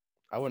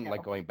I wouldn't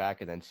like Still. going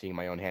back and then seeing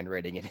my own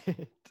handwriting in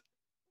it.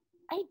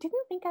 I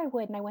didn't think I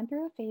would, and I went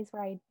through a phase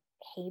where I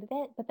hated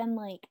it, but then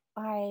like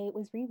I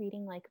was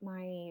rereading like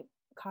my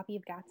copy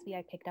of Gatsby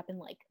I picked up in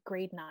like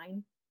grade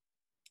 9,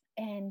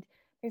 and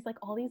there's like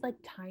all these like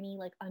tiny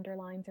like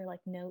underlines or like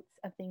notes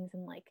of things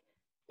in like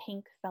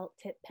pink felt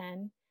tip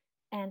pen,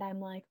 and I'm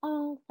like,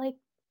 oh, like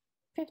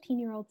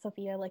 15-year-old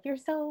Sophia, like you're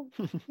so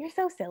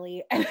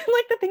silly. And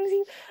like the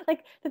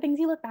things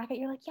you look back at,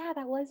 you're like, yeah,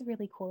 that was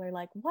really cool. Or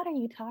like, what are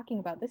you talking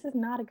about? This is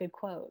not a good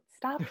quote.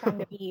 Stop trying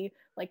to be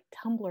like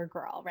Tumblr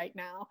girl right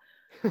now.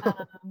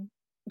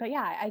 But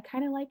yeah, I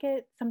kind of like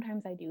it.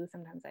 Sometimes I do,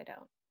 sometimes I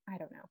don't. I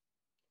don't know.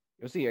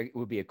 It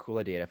would be a cool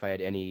idea if I had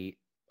any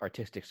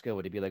artistic skill.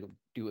 Would it be like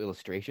do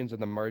illustrations in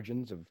the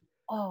margins of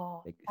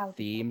Oh, like that would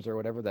be so themes or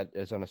whatever that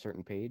is on a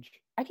certain page?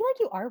 I feel like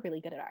you are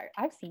really good at art.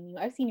 I've seen you.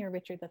 I've seen your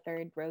Richard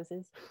III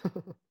roses.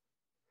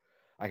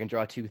 I can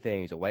draw two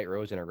things, a white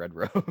rose and a red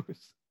rose.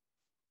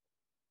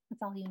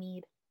 That's all you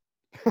need.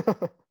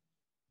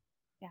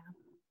 Yeah. I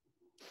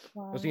was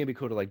Well, thinking it'd be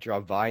cool to like draw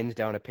vines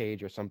down a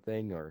page or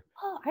something, or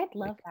oh, I'd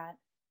love like that.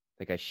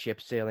 like a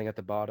ship sailing at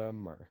the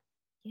bottom, or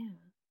Yeah.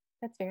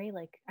 That's very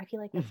like I feel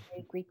like that's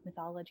very Greek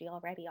mythology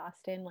already,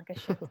 Austin. Like a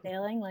ship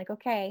sailing. Like,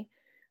 okay.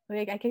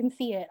 Like I can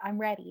see it. I'm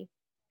ready.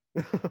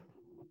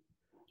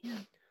 Yeah.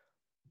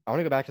 I want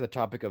to go back to the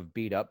topic of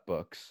beat up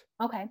books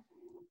Okay.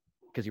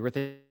 because you were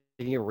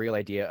thinking a real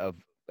idea of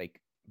like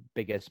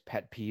biggest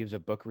pet peeves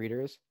of book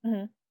readers.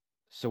 Hmm.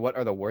 So, what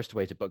are the worst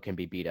ways a book can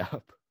be beat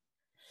up?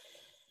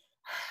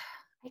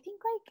 I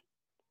think like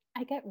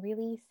I get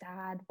really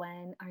sad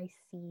when I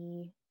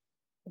see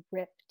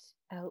ripped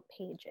out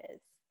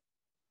pages.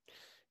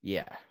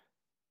 Yeah.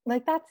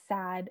 Like that's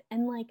sad.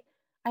 And like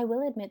I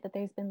will admit that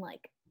there's been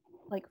like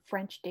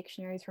French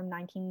dictionaries from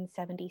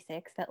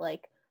 1976 that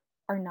like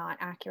are not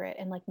accurate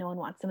and like no one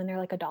wants them and they're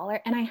like $1.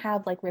 And I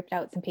have like ripped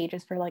out some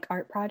pages for like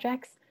art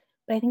projects.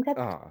 But I think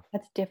Ah.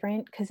 that's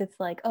different because it's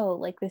like, oh,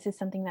 like this is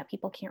something that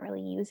people can't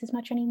really use as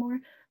much anymore.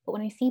 But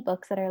when I see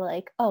books that are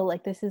like, oh,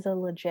 like this is a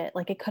legit,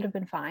 like it could have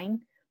been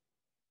fine,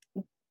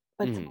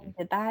 but someone Mm.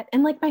 did that.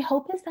 And like my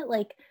hope is that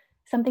like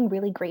something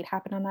really great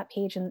happened on that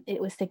page and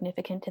it was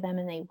significant to them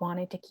and they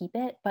wanted to keep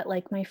it. But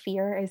like my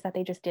fear is that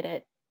they just did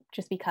it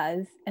just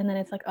because. And then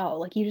it's like, oh,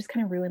 like you just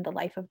kind of ruined the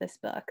life of this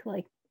book.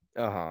 Like,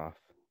 Uh-huh.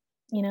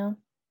 you know?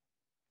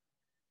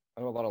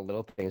 I know a lot of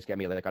little things get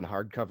me, like on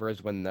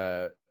hardcovers when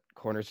the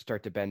corners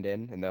start to bend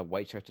in and the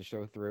white starts to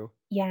show through.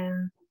 Yeah.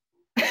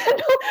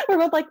 We're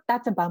both like,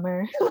 that's a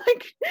bummer.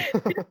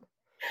 Like,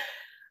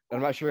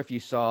 I'm not sure if you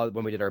saw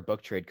when we did our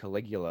book trade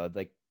Caligula,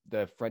 like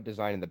the front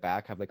design and the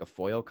back have like a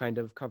foil kind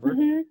of cover,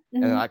 mhm,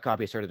 and then mhm. that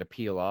copy started to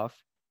peel off.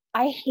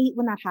 I hate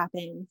when that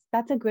happens.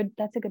 That's a good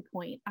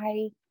point.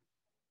 I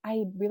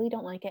really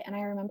don't like it. And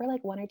I remember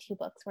like one or two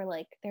books where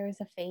like there was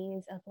a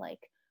phase of like,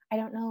 I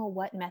don't know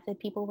what method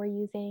people were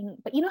using,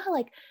 but you know how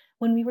like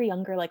when we were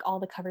younger, like all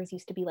the covers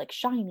used to be like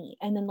shiny.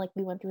 And then like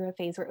we went through a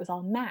phase where it was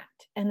all matte.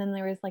 And then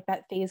there was like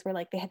that phase where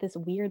like they had this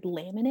weird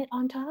laminate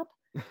on top.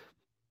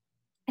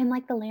 And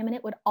like the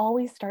laminate would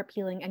always start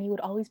peeling and you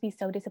would always be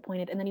so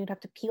disappointed. And then you'd have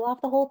to peel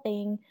off the whole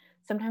thing.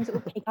 Sometimes it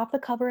would take off the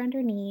cover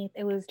underneath.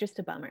 It was just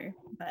a bummer.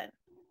 But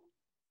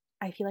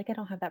I feel like I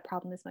don't have that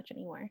problem as much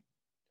anymore.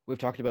 We've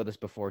talked about this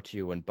before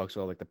too, when books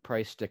will have like the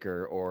price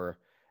sticker or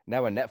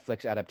now a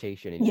Netflix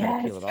adaptation, and you try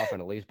to peel Yes. it off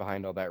and it leaves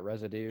behind all that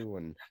residue.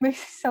 And Makes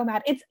me so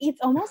mad. It's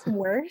almost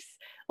worse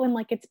when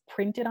like it's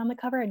printed on the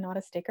cover and not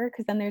a sticker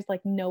because then there's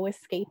like no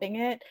escaping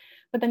it.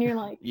 But then you're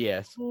like,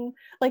 yes, "Mm."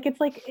 Like it's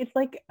like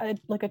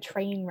a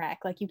train wreck.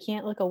 Like you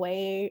can't look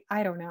away.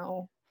 I don't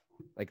know.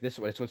 like this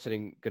one's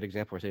sitting, good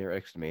example, sitting right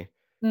next to me.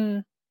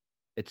 Mm.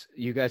 It's,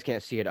 you guys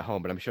can't see it at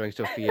home, but I'm showing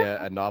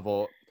Sophia a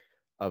novel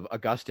of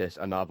Augustus,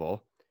 a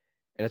novel,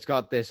 and it's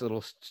got this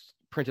little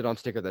printed on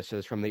sticker that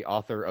says from the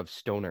author of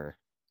Stoner,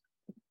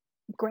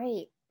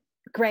 Great,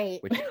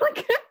 great. which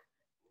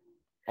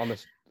on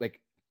this like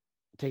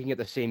taking it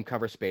the same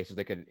cover space as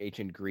like an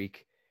ancient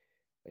Greek,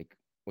 like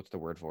what's the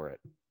word for it?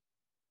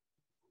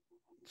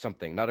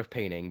 Something, not of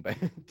painting, but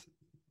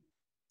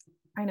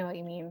I know what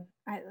you mean.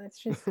 It's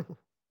just,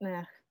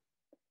 nah.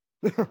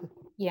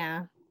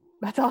 Yeah,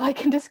 that's all I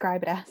can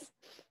describe it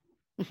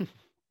as.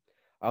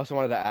 I also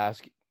wanted to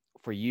ask,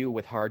 for you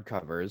with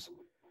hardcovers,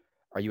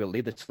 are you a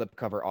leave the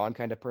slipcover on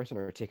kind of person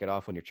or take it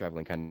off when you're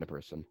traveling kind of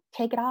person?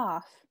 Take it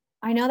off.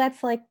 I know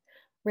that's like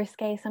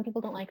risque. Some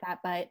people don't like that,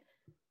 but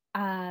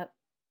uh,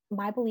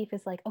 my belief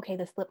is like, okay,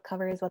 the slip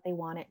cover is what they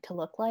want it to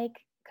look like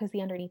because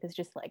the underneath is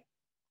just like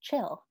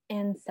chill.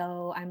 And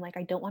so I'm like,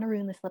 I don't want to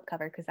ruin the slip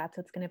cover because that's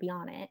what's going to be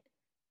on it.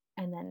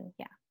 And then,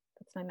 yeah,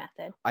 that's my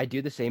method. I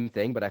do the same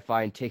thing, but I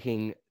find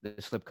taking the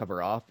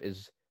slipcover off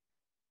is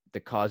the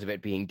cause of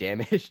it being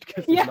damaged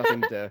because there's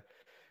Yeah.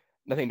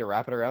 nothing to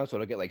wrap it around, so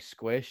it'll get like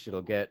squished.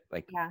 It'll get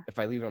like, Yeah, if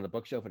I leave it on the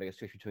bookshelf, it'll get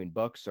squished between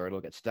books, or it'll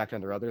get stacked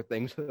under other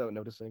things without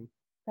noticing.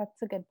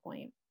 that's a good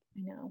point.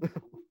 I know.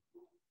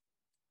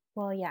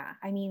 Well, yeah,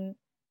 I mean,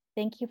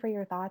 thank you for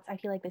your thoughts. I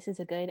feel like this is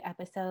a good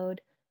episode.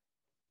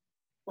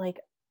 Like,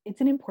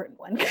 It's an important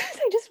one because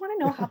I just want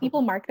to know how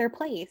people mark their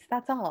place.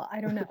 That's all. I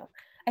don't know.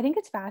 I think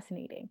it's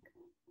fascinating.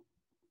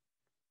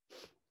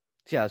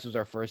 So yeah, this was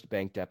our first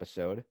banked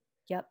episode.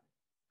 Yep.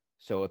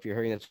 So if you're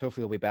hearing this,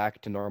 hopefully we'll be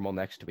back to normal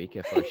next week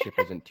if our ship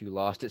isn't too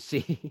lost at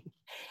sea.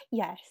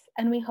 Yes.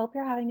 And we hope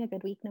you're having a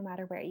good week no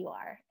matter where you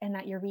are, and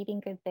that you're reading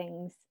good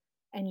things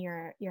and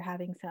you're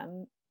having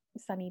some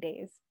sunny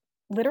days,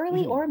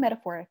 literally or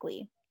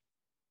metaphorically.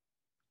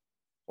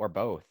 Or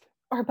both.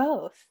 Or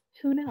both.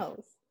 Who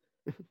knows?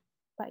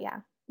 But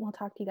yeah, we'll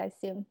talk to you guys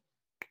soon.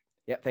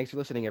 Yeah, thanks for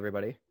listening,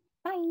 everybody.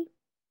 Bye.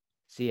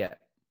 See ya.